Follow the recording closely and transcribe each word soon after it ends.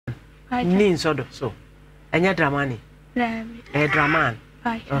Nin sodo so. Anya dramani. Draman.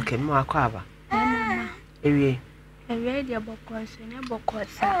 Okay, mo akwaba. Ewie dia bokose ne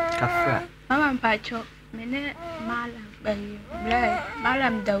bokosa. Kafra. Mama mpacho mene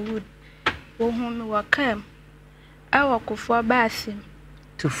malam Dawood. Wo hu me wakam. Awo kofo basim.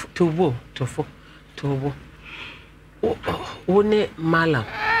 Tubo. One malam.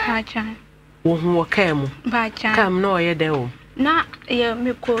 Pacha. Wo hu wakam. Pacha. Kam no ye den o. Na ye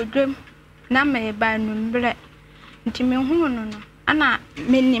me kodwem. Na me ba numbre. Nti me hu no no. Ana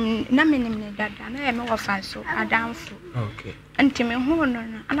menim ne dada na ye me wofa so adamfo. Okay. Nti me hu no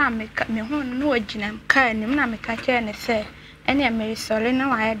no. Ana me hu no wagina ka nim na me ka kye ne se ene me sole na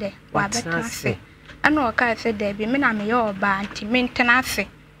wa ye de wa betase. Ana o ka se de bi me na me ye oba nti me ntenase.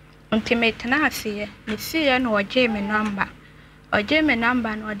 Nti me tenase ye. Me si ye no oje me number. Oje me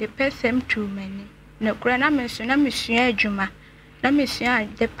number no de pesem tu mani. Na kura na me so na me sua adwuma. Na me sua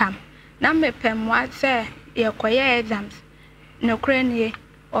de pam. Na me pem wa se ye koye exams. No krenie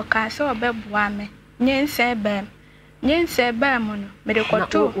o ka se obeboa me nyense bam no me de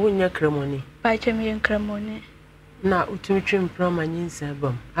koto wonya kremoni ba chem yen kremoni na utumitwem proma nyense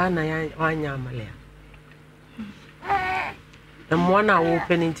bam ana ya wanya amale na mwana wo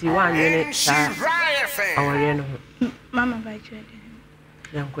peniti wanyene sa aware no mama ba chede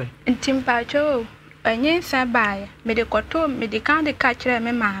yankwe ntim pa cho nyense ba me de koto me de kan de ka kire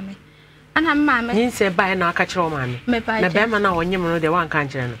me maame ana mama nyense ba na aka kire o maame na be ma na wonyem no de wan kan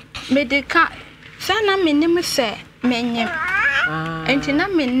kire no medika sana menim se menyem enti na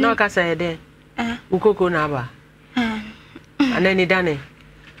menim no ka say de ukoko na ba anani dane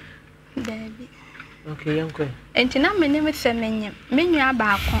debi okay yankwe enti na menim se menyem menua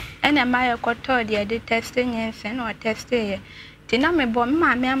ba ako ena ma ye koto de test nyense na o test ye ti na me bo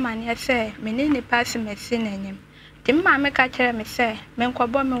maame amane se menini pass machine enyem ti maame ka kire me se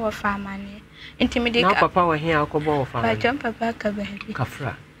menkobo me wo fa amane enti me de na papa wo hia akobo wo fa ba jom papa ka ba bi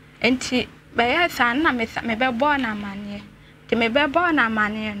kafra enti ba ya san na me be bo na amane ti me be bo na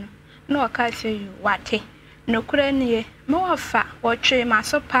amane no na o ka se yu wate no kura nie me wo fa wo twe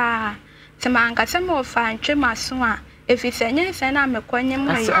maso pa ti manga se me wo fa ntwe maso a efise nyense na me kwanyem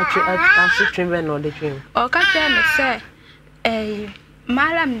ayi asu twembe no de twem o ka kire me se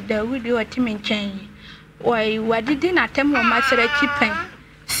malam Dawood o ti me nchen wai wadidi na tem wo masrechi pen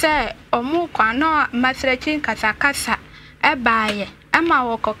se omu kwa no masrechi kasa ebaaye ama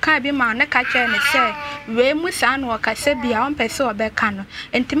wo koka bi ma ne ka kye ne se we musa no kasa bia on pese obeka no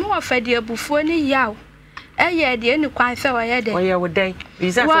entimi wo fadi abufuo ni yaw eye de ni kwan se wo ye de wo den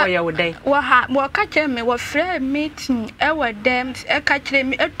isa so wo den wo ka kye me wo frɛ meeting e wo dem e ka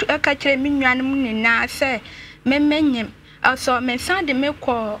kire mi nwanum ni na se memenyem also me sande me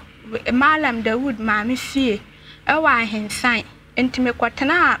ko malam Dawood maame fie e wa ahensan enti me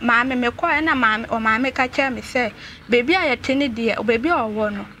kwotena maame me ko na maame ka kye me se bebi a yetene de bebi a owo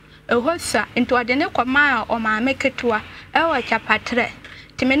no ehosa enti ode ne ko ma o maame ketua e wa chapatre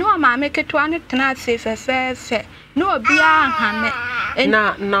ti me no maame ketua ne tena se fefe no obi a hame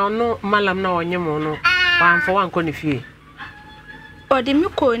na no malam na onyemo no wanfo wanko ne fie ode mi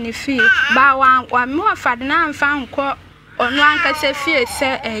ko ne fie ba wa me wa fade na amfa nko onu anka se fie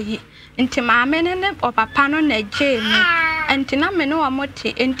se eyi nti maame ne o papa no na je mi enti na me no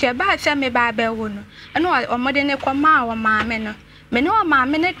omoti enti ba se me ba be wo no eno omode ne ko ma wo maame no me no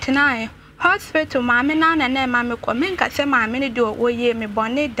maame ne tena hospital maame na maame ko me nka se maame ne de wo ye me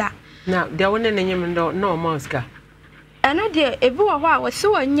bone da na de wo ne nyem ndo no moska eno de ebi wo ho a wo se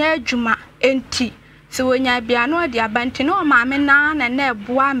wo nya adwuma enti se wo nya bia no de abanti no maame na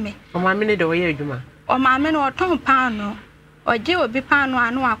eboa me o maame ne de wo ye adwuma o maame no oton paano oje obi paano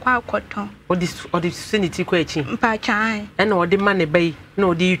anu akwa akoton odi siniti kwa echi mpa chan ena odi ma ne bai na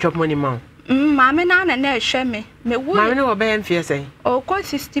odi chop money ma maame na ehwe me wu maame ne wo be mfie sei o ko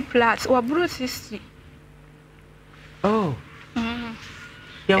 60 plus wo bro 60 oh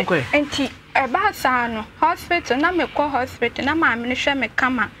yankwe enti eba sa no hospital na me ko hospital na maame ne hwe me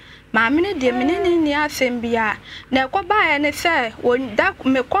kama maame ne de me ni asembia na ko baaye ne se wo da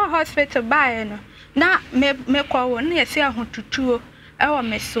me ko hospital baaye no na me ko wo na yesi ahotutuo e wo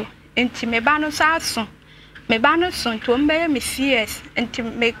me so enti me ba no sa so me ba no so to mbe me CS enti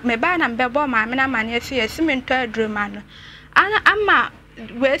me ba na mbe bo maame na mane CS me nto adroma no ana ama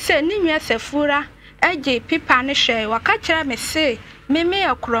we se ni nwe sefura eje pipa ne hwe waka kire me se me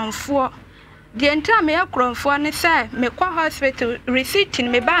yakromfo de entra me yakromfo ne se me kwa hospital receipt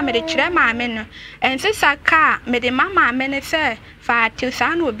me ba me de kire maame no ensesa ka me de mama me ne se fa ati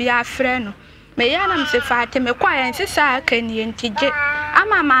sa na obi afre no me ya na mse fa ati me kwa ensesa ka ni entije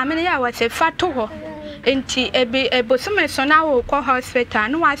ama maame ne ya wa se fa to ho enti ebosome so na wo kɔ hospital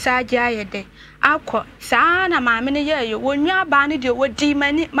no wasa agye ayede akɔ saa na maame ne ye wonua ba ne de wodi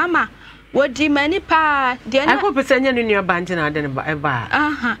mani mama wodi mani pa de na akɔ pese nya ne nua ba nti na ade ne ba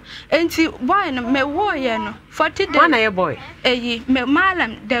enti boy no me wo ye no 40 days wana ye boy me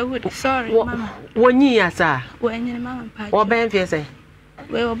malam Dawood sorry mama wonyi ya sa wonyi mama pa wo ben fie say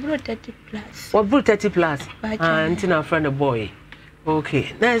we obro 30 plus wo bro 30 plus nti na friend boy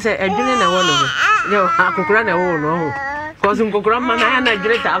okay na say adwene na wo no yo akokora na wo no cause nkokora ma na ya na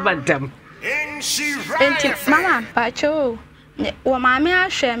adwene ta abantam enti mama pa cho wo maame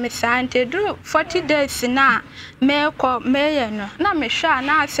ahwe me saa nti duru 40 days na me ye no na me hwa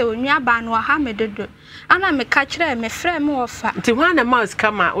na ase onua ba no ha me dodo ana me ka kire me frɛ me wofa nti hwan na mouse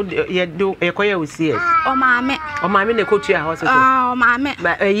kama ye do ye koye osie o maame na kotu a hospital o maame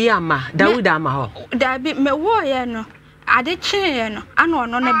ba yi ama Dawood ama ho dabi me wo ye no ade chin no ana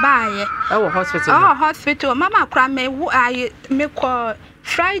ono ne baaye e wo hospital mama kra me wo aye me ko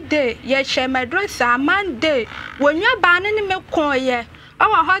Friday ye she medrosa Monday wonwa ba ne me ko ye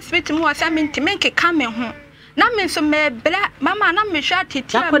o hospital mo sa me ntime nkeka me ho na me so me bla mama na me hwa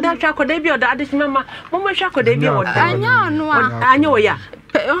titi akoda bi oda ade mama mo hwa akoda bi oda anya no anya o ya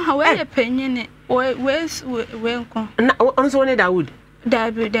we penyine we nko na onso ne Dawood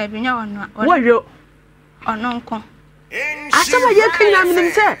dabi nya ono wo ono nko asama ye kanya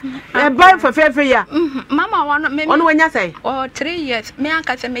minim se e buy for fefe ya mama wono me ono wanya sai 3 years me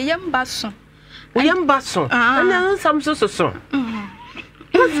anka se me yemba so ana samso so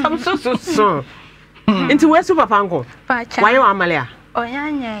nti we super pango why you amalia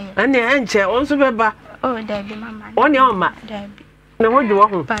oyanya ane enche onso beba dabi mama oni oma dabi na hoju wo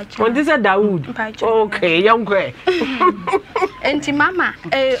ho on this Dawood okay yonkwe enti mama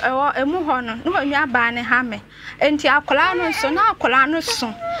emu ho no no nwa ba ne ha me enti akola no so na akola no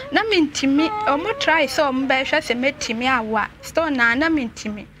so na mentimi omo try so omo be hwe se metimi awa stone na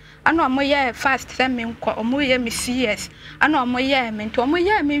mentimi ana omo ye fast se me nko omo ye me CS ana omo ye me nti omo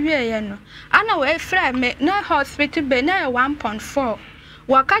ye me wie ye no ana we fra me na hospital be na 1.4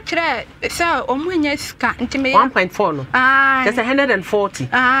 waka kire se omo nya sika nti me 1.4 no that's 140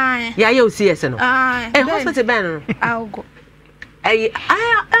 ya ye CS no hospital ben no algo by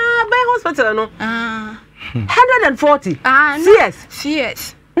hospital no 140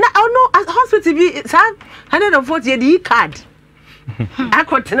 CS na no hospital bi 140 the card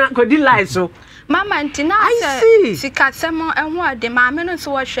akotena kodi lie so mama ntina sika semo enwo ade maame no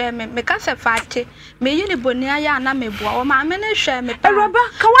so wo hwe me ka se faate me yi ni boni aya na mebua wo maame no hwe me roba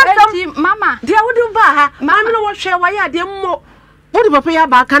ka wadam mama dia wodu ba ha maame no wo hwe wa ya de mmo wodi papa ya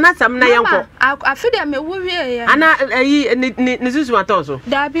ba kana sam na yenko afide me wo wie ye ana yi ni susu atoso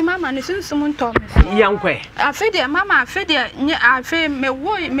dabi mama ni susu mun to yankwe afide mama afide afi me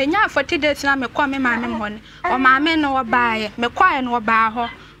wo me nya 40 days na me kwa me maame mo ne o maame no wo baaye me kwa no wo baa ho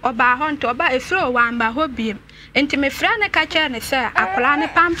oba ho nto oba efro wamba ho biem enti me fra ne ka kye ne se akola ne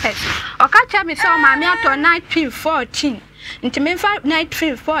pampers o ka kye me se o maame ato night pin 14 enti me fa night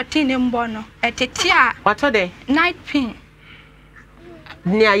pin 14 ne mbo no etete a wato de night pin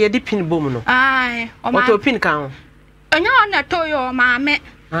ni aye di pin bom no o wato pin kan onya ona to yo maame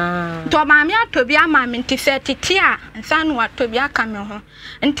to maame ato bi ama me enti se tete a nsa no wato bi aka me ho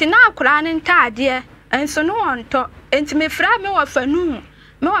enti na akola ne ntaade enso no onto enti me fra me wa fanu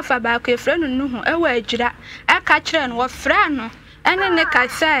me wa fa ba ko efra no hu e wa agira e ka kire no wa fra no ene ne ka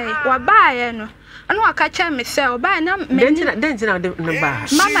sai wa baaye no eno wa ka kire me sai o baaye na dentina ne ba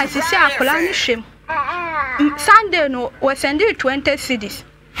mama sisi akola no hwem Sunday no we send 20 cedis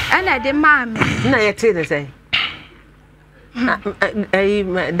ena de mama na ye te ne sai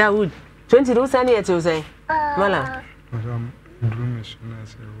Dawood 20 do send ye te say mala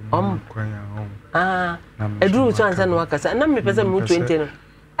edru so ansa no wakasa na me pesa mu 20 no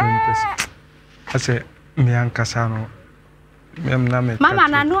ase me ankasa no mem na me mama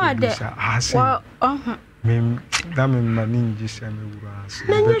na no ade mem da me maninji se me wura ase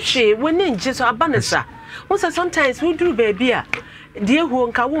na nyehwe woni nji so abanesa wo say sometimes we do baby a die hu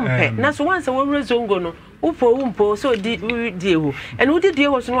nka wo mpe na so once wo rezongo no upo so die hu and wo die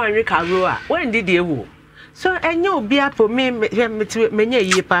hu so no anwe ka ro a wo ndi die hu so enye obi apo me menye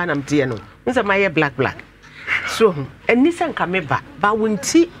yie pa na mte no nsa maye black so eni se nka me ba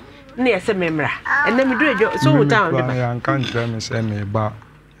wonti na yese memra ena me do so wo ta me ba ya nka ntra me se me ba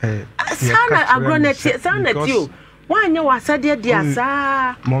sana agroneti sana tio wanye wasade dia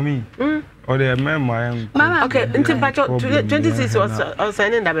sa mommy o de mema mama okay nti pacho 26 o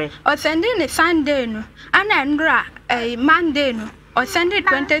sending da be o sending ni Sunday no ana ndra Monday no or send it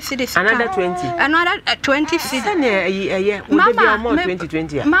 20 cities. Another 20. Another 20 cities. Mama,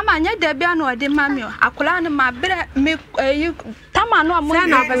 2020. Mama, yet there be no de mammy. Akulana, my better make you. Tama no more.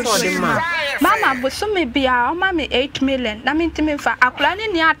 Mama, but so may be our mammy 8 million. That means to me for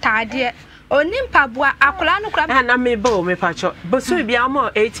Akulani near Tadia. Or Nimpa, Akulano crab. And I may bow me patcho. But so be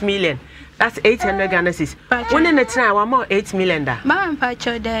more 8 million. That's 800 Ghanasis. One in a time, one more 8 million. Mamma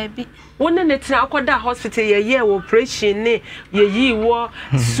patcho, there be. One in a time, hospital, a year operation, ye war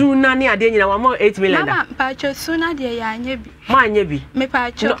sooner near the one more 8 million. Mamma patcho sooner, dear Yanyabi. Mine, ye me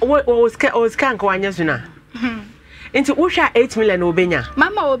patcho. What was can't go on yasuna. Into Usha 8 million Obenya.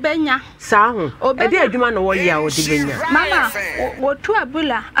 Mama Obenya. Sound. Obey, do man or ya or Divina. Mama, what to a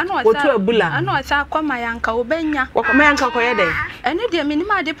bulla? I know what to a bulla. I know I saw my uncle Obenya. What my uncle Coyade. And it dear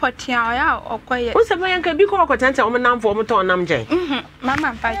minima deportia or quiet. What's a my uncle be called Cotanza or Manam for Motonam J?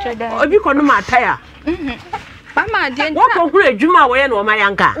 Mamma, patcho there. Or be called my tire. Mama, dear, what conclude Juma when or my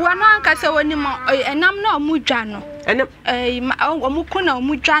uncle? One uncle so anymore, and I'm no Mujano. And a Mukuna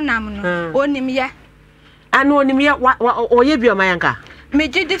Mujanam, only me. I know him yet or ye be a mayanka. Me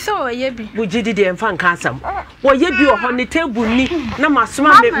did so, ye be. We did it and fan castle. Or ye be on the table, no, my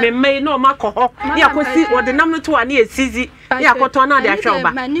smart may no marco. Ya could see what the number 2 near Sizzy. Ya got on their show.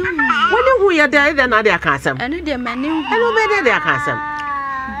 When you are there, then I their castle. And it manu. Hello, better their castle.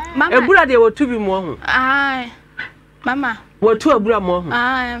 Mamma, Bula, they were to be more. Aye, Mamma, were two a bra more.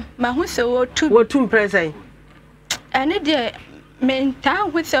 Aye, my whistle were 2 present. And it dear. Menta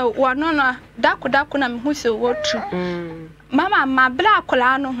whistle one on Dakuna whistle what true. Mamma, my black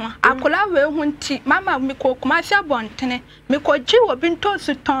colano, Akola will tea. Mamma, me call Commercia Bontene, me call Jew been told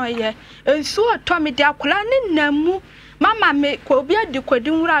to toy, and so Tommy de Akolani Namu. Mamma make Cobia de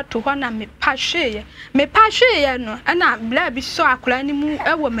Codura to one and me pashe, no, and I blabby so Akolani moo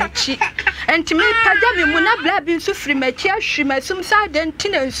ever me cheek. And to me, Padavi Muna blabby so free me chair, she may some side and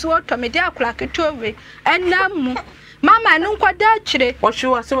tin and so Tommy de Akolaki to away, and Namu. Mama, no quadatre. What she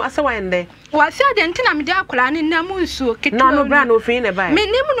was so as a one day. Was I didn't tell me the Akulani Namusu, no brand of in a bag.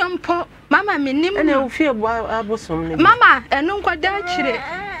 Minimum po, Mamma, minimum, no fear bosom. Mamma, and no quadatre.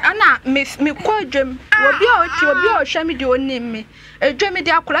 Anna, Miss me quadrum, will be your shammy do name me. A Jemmy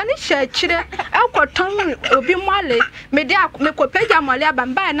de Akulani church, Elko Tom will be Molly, Mediac, Mecopeja Molia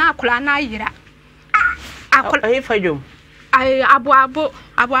Bamba and Akulana Ira. I for you. I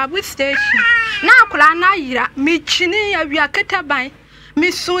abu station. Na kula na yira mi chini ya wiaketa ban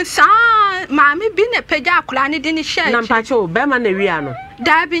mi sun sa maami bi ne peja kula ni di ni share na mpacho be ma na wia no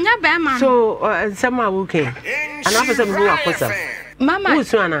da bi nya be ma so nsema wuke ana fa se mi akosa mama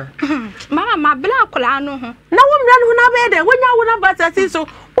usuana mama ma bla kula no ho na wo mra no na be de wonya wo na batasi so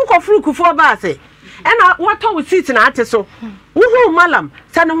ukofuru kufo ba ase ena wato wo seat na ate so wo hu malam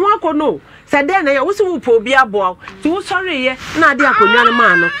sa ne ho akono said then I was who po be a boy. To sorry, ye, na dear Conyana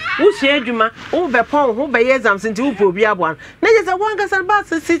man. Who share Juma, who be pong, who be exams into who po be a one. There's a one gas and bus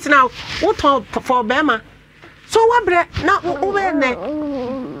sits now. What talk for Bema? So what bread not over there?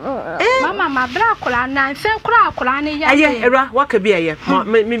 Mamma, my black and say crowd, Colani, what could be a year?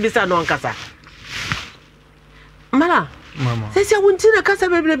 Maybe San Oncasa. Mama. Mama. Say, I won't see the casa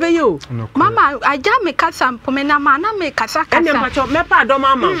baby you. Mama, I jam me casa, Pomena mana make casa. And then much of Mepa, don't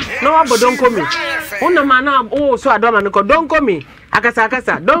mamma. No, but don't call me. Una mana, oh, so I don't call me.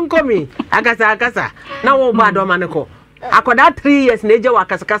 Akasa, don't call me. Akasa. Now, bad domanico. I could have 3 years, Naja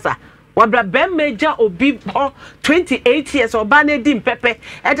Wakasa. What Ben Major or Bib or 28 years or Banedim Pepe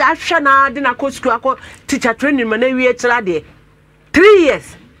at Ashana, then I could school teacher training Manevi Trade. 3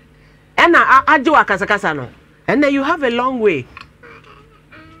 years. And I do Akasakasano. And then you have a long way.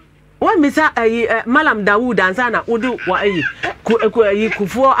 One Mr. Malam Dawood and Sana Udu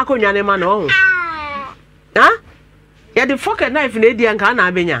Kufu Akonyane Mano. Huh? Yeah, the fork knife in Eddie and Kana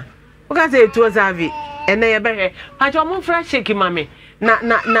Benya. What can I say to us, Avi? And they are better. I don't want fresh shaky, mammy. Na,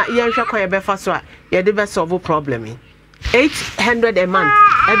 Yansha Koya Faswa. Yeah, the best solve problem. 800 a month.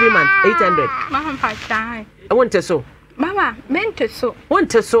 Every month, 800. Mama, I want to so. Mama, meant to so. Want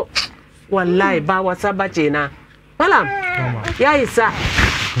to so. One lie, Bawa Sabachina. Malam, yeah, it's a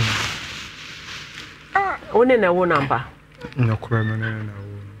only a one number. No criminal.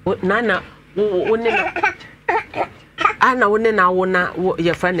 Nana, Anna, only now, what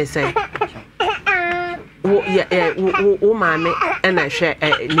your friend is saying. Oh, mammy, and I share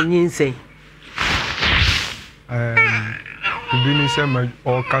a say.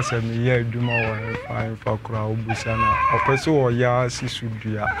 All Castle, yeah, do more fine for crowd, Busana, or person or yas,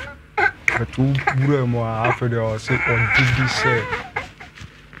 Sudia. But 2 more after the or say on TV say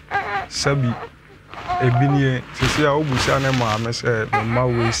Sabi Ebinie, Cecilia Busana, Mamma said, Mamma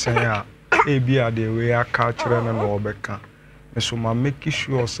will say, A be a day we are cultural and Obeca. so ma make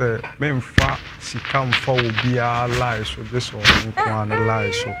sure say memfa sika mfa obia lie so this one nko an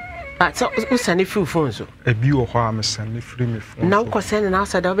lie so but so who send free phone so ebi wo ho am send free me phone now ko send na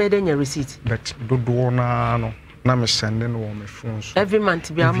outside obey dey receipt but do na no na me send no on my phone so every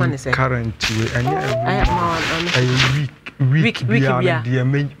month be am say currently week bia dey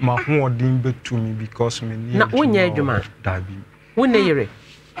ma ho odin betumi because me need na wonya adwuma dabi wonna yere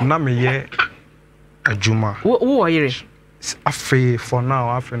na me ye adwuma wo yere afi for now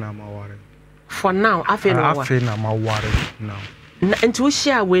afi na maware for now afi no wa afi na maware now na nti wo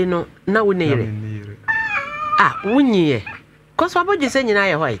share we no na wonna yere ah wonye cause waboje say nyina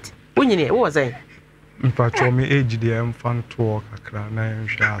ye white wonyine wo say mpacho me age dey mfan to kakra na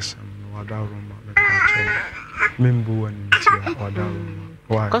nhwe asem no wadaroma me pacho membu wani ntia wadaroma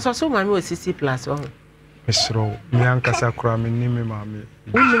why cause so mama o 60 plus oh mesro mi ankasa kura me nimi mama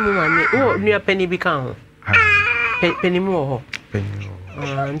wonni mu mama o nua pani bi kan ho pani mu ho pani ho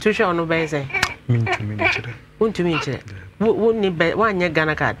ntu hwe ono be say mintumi nchire wontumi nchire wonni be wanye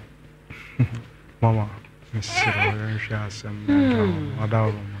Ghana card mama mesro nhwe asem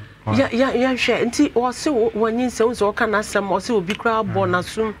wadaroma ya hwe nti wo se wonyin se wo so kana asem wo se obi kra bo na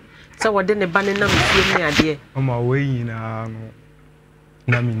sum se wode ne ba ne nam fie ne ade mama we yina no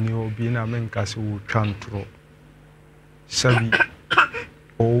na minni obi na menka se wo twantro sabi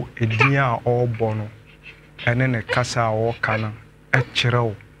o edia o bono ene ne kasa o kana e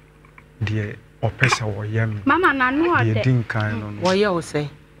kirew de opesa wo yemi mama na no ade de din kan no wo ye wo say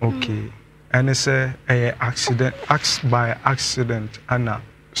okay ene se by accident ana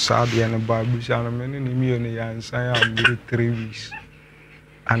sabi ene ba busa no meni ni mi oni yansan ya mbiri 3 weeks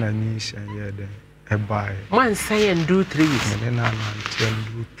ana ni san ye de e bai man say and do 3 weeks meni na tell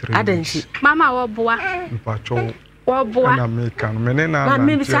do 3 adanti mama wo boa mpacho wo boa na make an meni na ma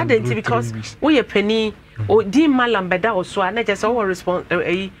me bisa adanti because we ye pani o di malam beda o so na just o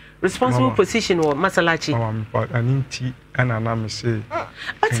responsible position or masalachi mama aninti ana na me say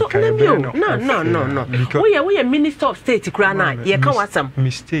so no we are minister of state kura na ye kan wasam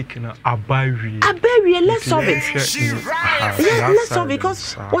mistake na abawi let's solve it let's solve it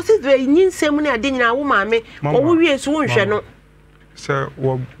because what is the nyinsem na ade nyina wo maame wo wie so wo nhwe no so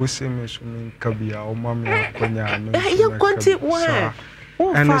wo se me so min kabia o mama akonya no ye kwanti wa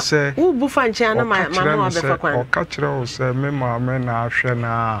and say who bufa nche na mama obefa kwan o ka kire o say me maame na ahwe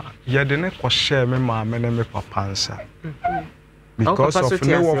na ye de ne ko share me maame na me papa nsa because of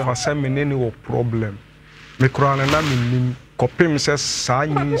no wo fa say me ne wo problem me kura na me nim kopim say sa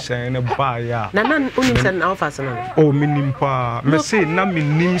nyin say ne ba ya na unim say na offer say na o me nim pa me say na me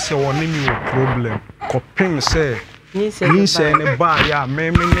nim say wo ne mi wo problem kopim say ni say ne ba ya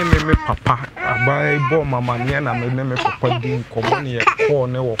me papa abai bo mama ne na me papa din komo ne ye ko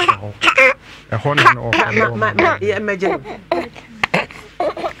ne wo fa ho e ho ne no imagine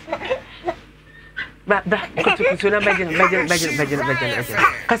ba kutu na imagine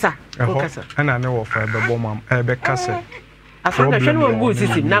kasa ana ne wo fa be bo mam e be kasa afanga hwe no ngu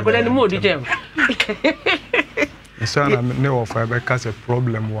system na ko ne mo di jam so ana ne wo fa be kasa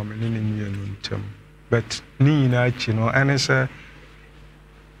problem wo me ne ni enu ntem but ni na chi no ene se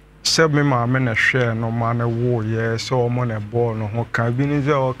me maame na hwe no ma na wo ye so mo na ball no ho ka bi ni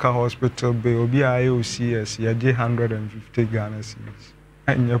ze o ka hospital be obi aye OCS ye dey 150 Ghana cedis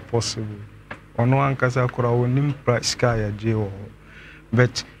enye possible ono ankasa kura wonim price ka ya je wo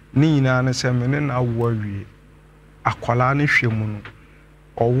but ni na na se me na wo awie akwala na hwe mu no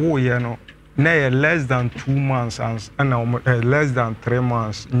owo ye no na less than 2 months and less than 3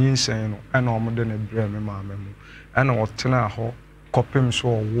 months nyinsen no and omo de na bre me maame mu and otena ho kopim so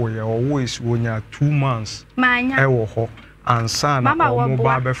owo is wonya 2 months manya wo ho ansa na omo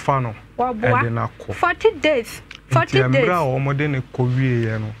ba be fa no e de na ko 40 days emra omo de ne ko wie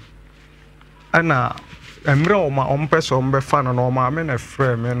ye no ana emra omo pese omo be fa no no maame na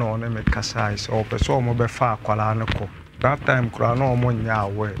frɛ me no ne me kasa is o pese omo be fa akwala ne ko that time kura no omo nya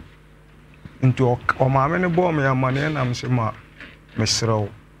awe into o maame ne bo me amane na me se ma mesrew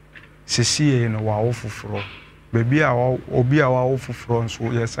sesie no wa wo foforo baby a obi a wa wo foforo nso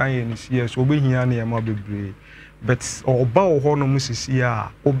yesan ye ni sie so obehia na ye ma bebre but oba wo ho no musisi a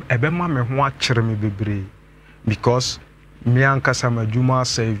ebe ma me ho a kire me bebre because me ankasa madwuma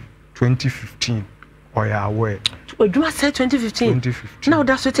say 2015 oya awe odwuma say 2015 now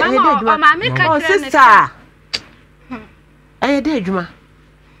that's what I did oh sister I did adwuma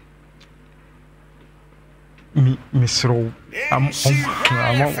mi sro am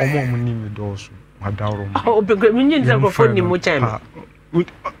ni me doso madawro oh be nyin za go phone ni mo chime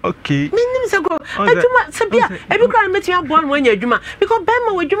okay minim years ago. Adwuma sabia ebi kra na metia boa no anya adwuma because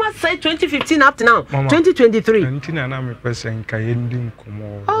Bema we adwuma say 2015 up to now 2023. Antina na me person ka yendi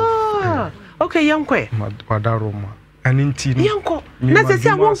nkomo. Ah, okay yankwe. Madaroma. Aninti no. Yanko. Na se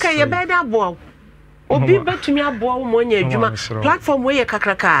sia won ka ye beda aboa. Obi betumi aboa wo anya adwuma. Platform we ye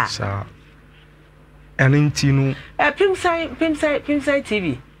kakraka. Sa. Aninti no. Pimsai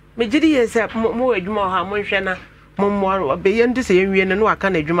TV. Me gidi ye se mo adwuma ha mo hwe na mo be ye ndi se ye nwie no aka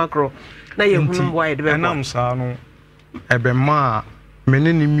na adwuma kro na ye hunu mbo aye de be. Enam sa no ebe ma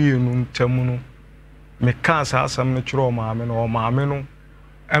mene ni mienu ntamu no me ka sa asam no kiro maame no maame no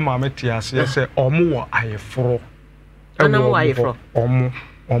e maame tiase se omo wo ayeforo anam wo ayeforo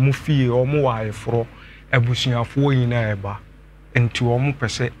omo fie omo wo ayeforo abusuafo yina eba enti omo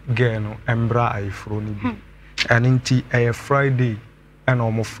pese ge no embra ayeforo ni bi aninti Friday and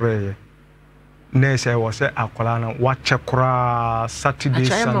omo freye nese was akola na wache kura Saturday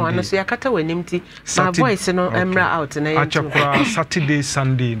Sunday no so yakata wanimti my voice no emra out na wache kura Saturday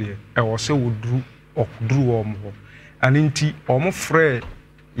Sunday de e was wodru omo aninti omo freye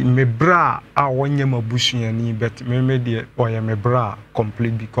me bra a wonye mabusuani bet me de oye me bra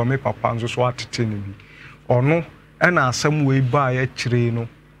complete because me papa nso so atete ne bi ono na asam we ba ya kire no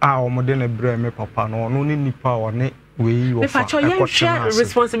a omo de ne bra me papa no ono ni nipa one we ofa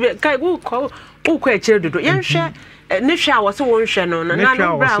responsibility kai go ko e kire dodo yen hwe ne hwe a wo se won hwe no na no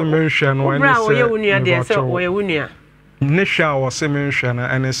bra wo me hwe no ene se wo ye wunua de se wo ye wunua ne hwe a wo se me hwe no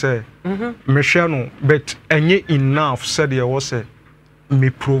ene se me hwe no but enye enough said ye wo se me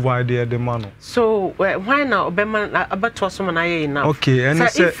provide the man. So why now obema abato so na ye enough? Okay, and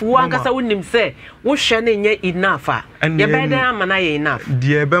so if one kasa wonim say wo hwe na nye enough ye beda ama na ye enough.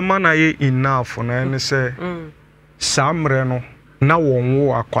 The ebema na ye enough na ene se samre no na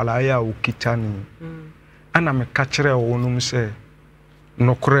wonwo akwala ya okitani. Ana me ka kire wonum se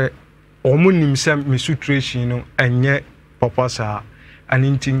nokre omunim se me situation no enye papa sa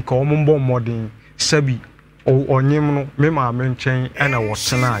aninti nka omumbo modern sabi onyem no me maame nchen na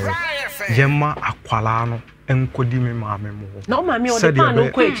wotena ayo yema akwala no enkodi me maame mo na o maame o de pan no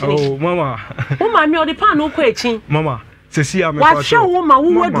ko echi oh mama o maame o de pan no ko echi mama sesi a me wa hwe wo ma wo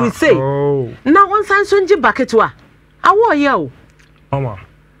wadu say na won san so nji bucket wa awo ye o mama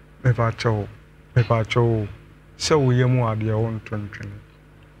me pa cho se wo yemu ade won tontwene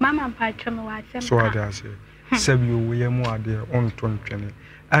mama pa cho me wa sem so ade ase sabi wo yemu ade won tontwene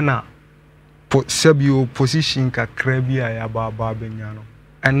ana sabio position kakra bi a ya baba benya no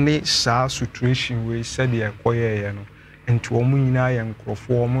ene sa situation we said ye koye no enti omu nyina ye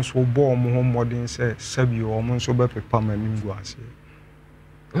nkrofo omu so bo omu ho modern se sabio omu so be pepa maningu ase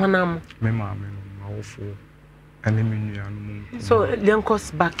wanam me maame no mawofo ene menua no so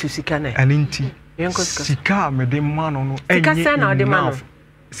lenkos back to sikane aninti sika me de mano no enye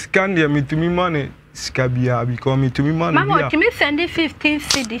sika ndie mitumi mane sika bia because mitumi mane bia mama kimi send 15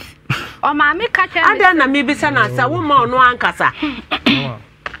 cedis o maami ka che ada na me bisa na sa wo ma ono ankasa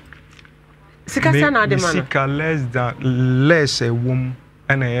sika sa na de mano sika less a wom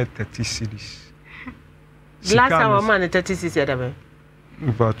and I 30 cedis last hour man 30 cedis ada be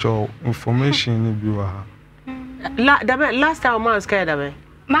but information ni bi wa ha last hour man ska ada be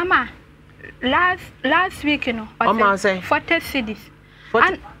mama last week you know 40 cedis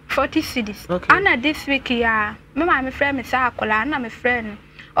and 40 cedis okay. And this week yeah mama me friend me say akola na me friend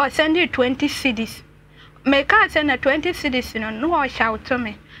or send you 20 cedis me ka send 20 cedis no shout to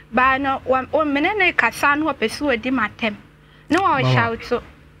me ba no one minute kasa no pesu edi matem no shout so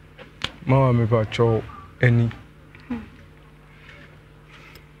mama me pa cho any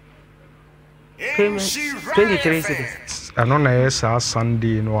 23 cedis ano na yes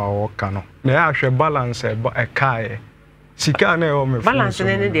Sunday no a woka no na ya hwe balance e kai sika na e me balance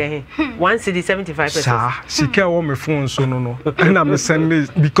ne de 1 cedi 75 pesos sika wo me phone so no na me send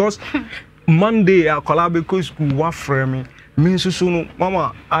because Monday akola be ko school wa frame me so no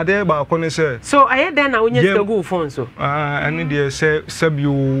mama ade ba ko ne say so aye den na onye sika go phone so ane de say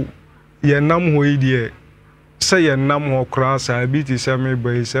sabio ye nam ho yi de say ye nam ho kra sa bi ti say me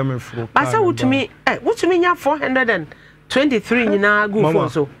ba say me fro ba say wutumi nya 423 nyina go phone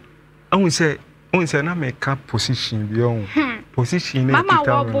so on say na me ka position bi on position ne mama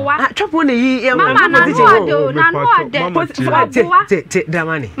wo boa chopo ne yi mama na no ade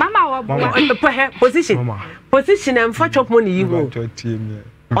damani mama wo boa position em fa chopo ne yi ho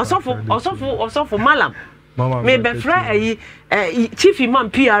osofo malam Me be fra chief imam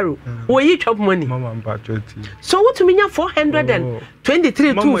PRO. We you chop money. Mama mpacho ti. So what to me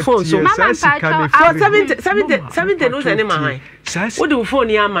 423 two phones. So Mama mpacho 70 no say ma. What do phone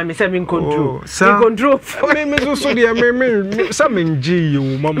ya ma me say me control. Me control. Me so dia me sa me nji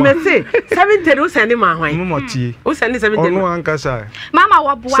you mama. Me say 70 no say ma hwan. Mama tie. O say 70. Ono ankasa. Mama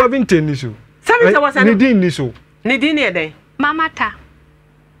wo boa. 70 ni so. 70 was ni din ni so. Ni din e den. Mama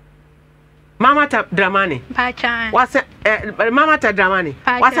ta Dramani. Pacha. What's Mama ta Dramani?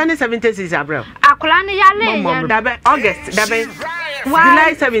 What's 76 April? Akola ne yale. Dabe August, dabe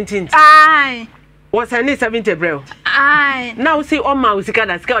July 17th. Aye. What's 70 April? Aye. Now see on my usika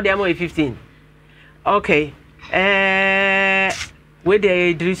that scale dem 15. Okay. Where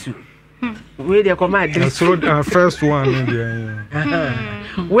the Idrisu? Where the command Idrisu? First one there.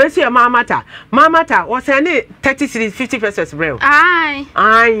 Where's your Mama ta? Mama ta what's 30 series 50 pesos April? Aye.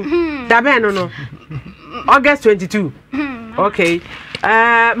 Aye. Dabe no. August 22. Okay.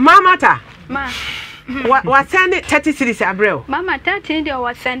 Mama ta. Ma. What send it 30 series April? Mama 13 they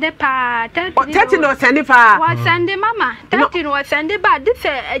was send pa 30 no send pa. Was send mama 13 was send ba this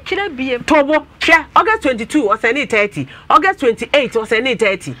a kira bie. Tobo. Share August 22 was send 30. August 28 was send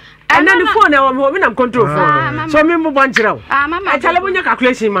 30. And then the phone I am control phone. So me mo bon chira. Mama. I tell you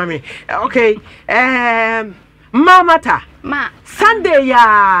calculation mommy. Okay. Mama ta. Ma. Sunday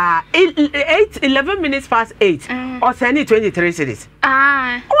ya 11 minutes past 8 or send it 23 series.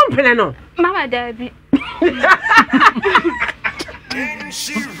 Ah. One penny no. Mama Debbie. Hey,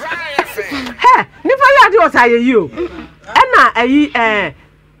 nipa ya di osaye you. Ena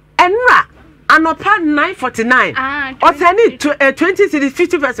enra anopa 949. Or send it 20 series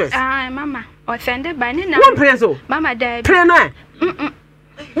 50 pesos. Ah, mama. Or send it by na. One penny so. Mama Debbie. Penny no.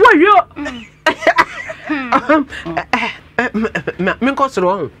 What you? Me ko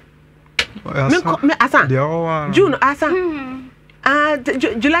soro me asa June asa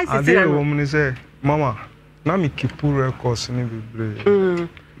July 16 say mama na me keep records ni bebre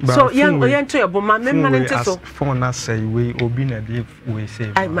so yan to your mama me man so phone na say we obi na dey we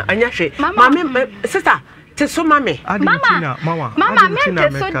say anya hwe mama sister te so mama mama me te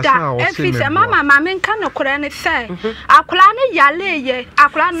so da efise mama me nka no kora ne say akola ne yale ye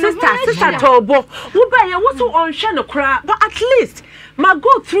akola no sister tobo wo ba ye wo so on hwe no kora but at least ma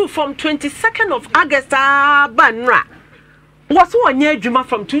go through from 22nd of August banra was one year juma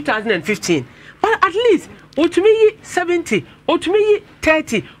from 2015 but at least otumi 70 otumi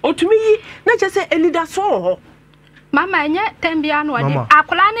 30 otumi na just say elida so mama nye tembia no odi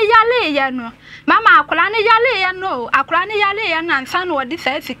akola ne yale ye no mama akola ne yale ye no akola ne yale ye na nsa no odi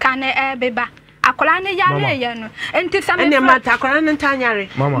sa sika ne ebeba akola ne yale ye no enti sa me ene mata akola ne ntanyare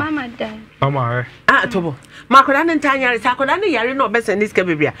mama dai mama tobo makola ne ntanyare sa akola ne yare no obese ni sika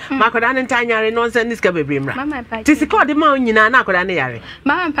bebia makola ne ntanyare no nsa ni sika bebia mra mama pa ti sika odi ma nyina na akola ne yare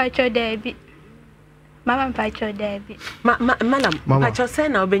mama pa cho dai mama pa cho dai madam pa cho say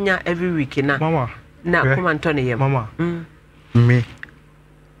na obenya every week na mama na come Anthony yem mama me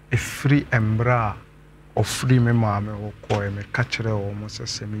a free embra of free me mama o koy me kachire o mo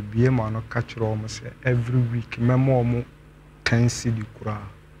se me bie ma no kachire o mo se every week me mo 10 cedi kura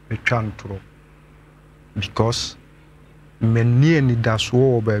me twantro because me nie ni daso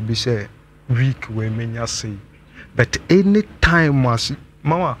o ba bi se week we menya say but any time as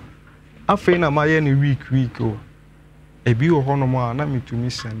mama afei na ma ye ni week o ebi wo hono mo na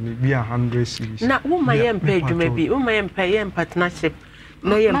metumi send bi 100 series na wo ma ye mpa adwuma bi wo ma ye mpa ye partnership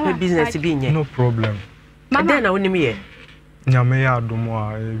na ye mpa business bi nye no problem then na woni ye nyame ya adomo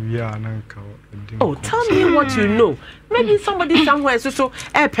a wi a na nka oh tell me what you know maybe somebody somewhere so say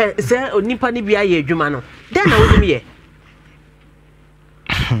onipa ni bi aye adwuma no then na woni ye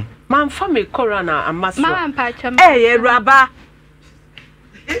man family corona amaso eh raba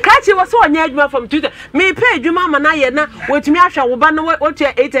Kachi was so nyadwuma from Twitter. Me pay adwuma ma na ye na wetumi ahwa wo ba no what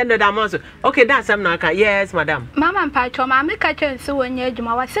 800 a month. Okay, that's am na kan. Yes, madam. Mama mpacho ma me kache nso wo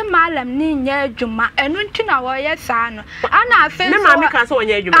nyadwuma wa se malam ni nyadwuma enu nti na wo ye saa no. Ana afi so. Me ma me ka so wo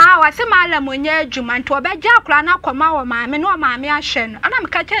nyadwuma. Wa se malam nyadwuma nti obeja akura na koma wo ma me no ma me ahwe no. Ana me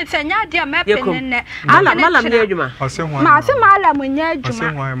kache nse nyade me pene ne. Ala malam nyadwuma. Ma se malam nyadwuma.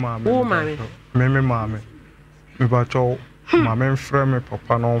 Ase hwan ma me. Wo ma me. Me ma me. Me ba cho Mama frɛ me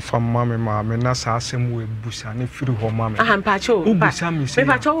papa no fa mama mama na sa asɛm we busa ne firi ho mama mpacho busa me se me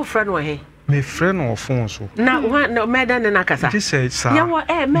pacho wo frɛ no he me frɛ no phone so na no meda ne na kasa this say ya wo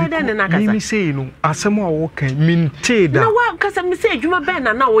meda ne na kasa me say no asɛm a wo kan minte da na wa kasa me say adwuma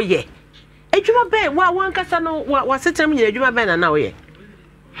bɛn na wo ye adwuma bɛn wa kasa no wa setem ye adwuma bɛn na wo ye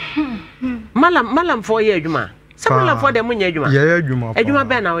malam fo ye adwuma Some for them when you do. Yeah, Juma. Eduma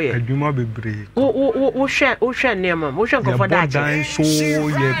Ben now. Eduma be Share name, motion for that. So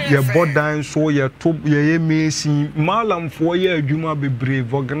your body so your top your amazing malam for your Juma be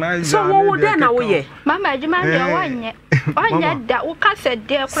brave organize. So what would then away? Mama, Juma, one yet. One yet that will cast a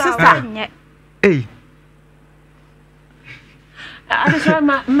dear crowd yet. Hey.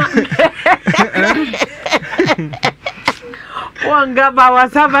 One gaba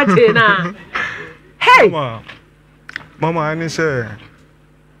was sabatina. Hey, Mama, I say,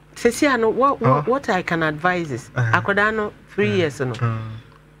 Ceciano, what I can advise is I could know 3 years no.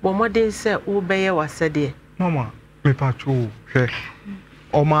 But more than say, obey was said, Mama, me patrol,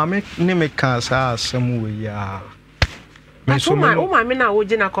 or mammy, name it cancer some way. Oh, my men are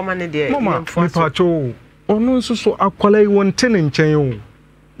would not command there. Mama, me patrol, or no, so I call a 1 10 chain.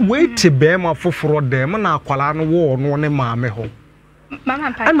 Wait to bear my for them and I call on war no one mammy home.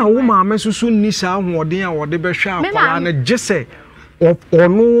 Mama, and a woman so soon Nisa or dear or the Besham and a Jesse or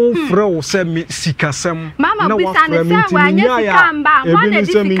no fro send me Sikasam. Mama, no one come back, one of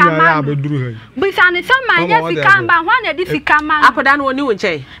these come with an some man, yes, come back, one of these come out. I could not know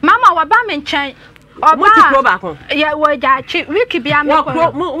chain. Mama, what Bamin chain or Crowback. Yeah, what that chip, we could be a more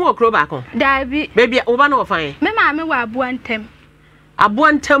Crowback. Baby, over no fine. Mamma, I want him. I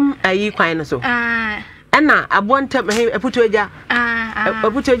want him a ye quine so. Anna, I want him a put to a jar. I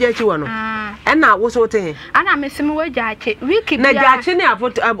put to a jar to one. Anna was what and I miss him with Jachi. We keep Najachini. I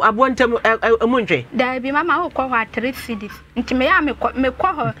put I want him a munche. There be Mamma who call her 3 cities. Into me, I may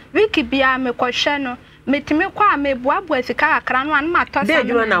call her. We keep be a me call Shano. Me to me qua me boab with a car crown one matter. There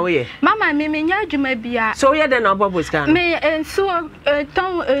you run away. Mamma, me you may be a so yeah, then our bob was gone. Me and so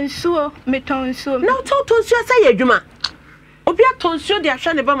tongue and so me tongue so. No, to say, Juma. Obia tonsio de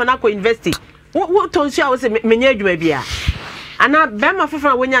ahwe ba manako university wo tonsio a wo se menye adwuma bia ana be ma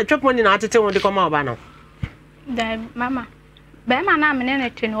foforo wonya tweponi na atete won de koma oba no da mama be ma na mene ne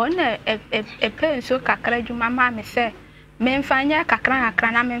twene won e penso kakra adwuma ma me se me mfanya kakra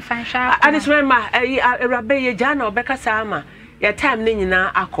na me mfan sha adiswe ma erabe ye jana obeka sama ya time ne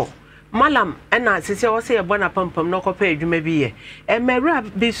nyina akọ malam ena sisi wo se ye bona pampam no kopa adwuma bi ye emera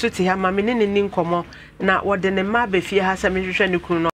bi so ti ha ma me ne nkomo na wode ne ma be fie ha sa me hwehwe ne kunu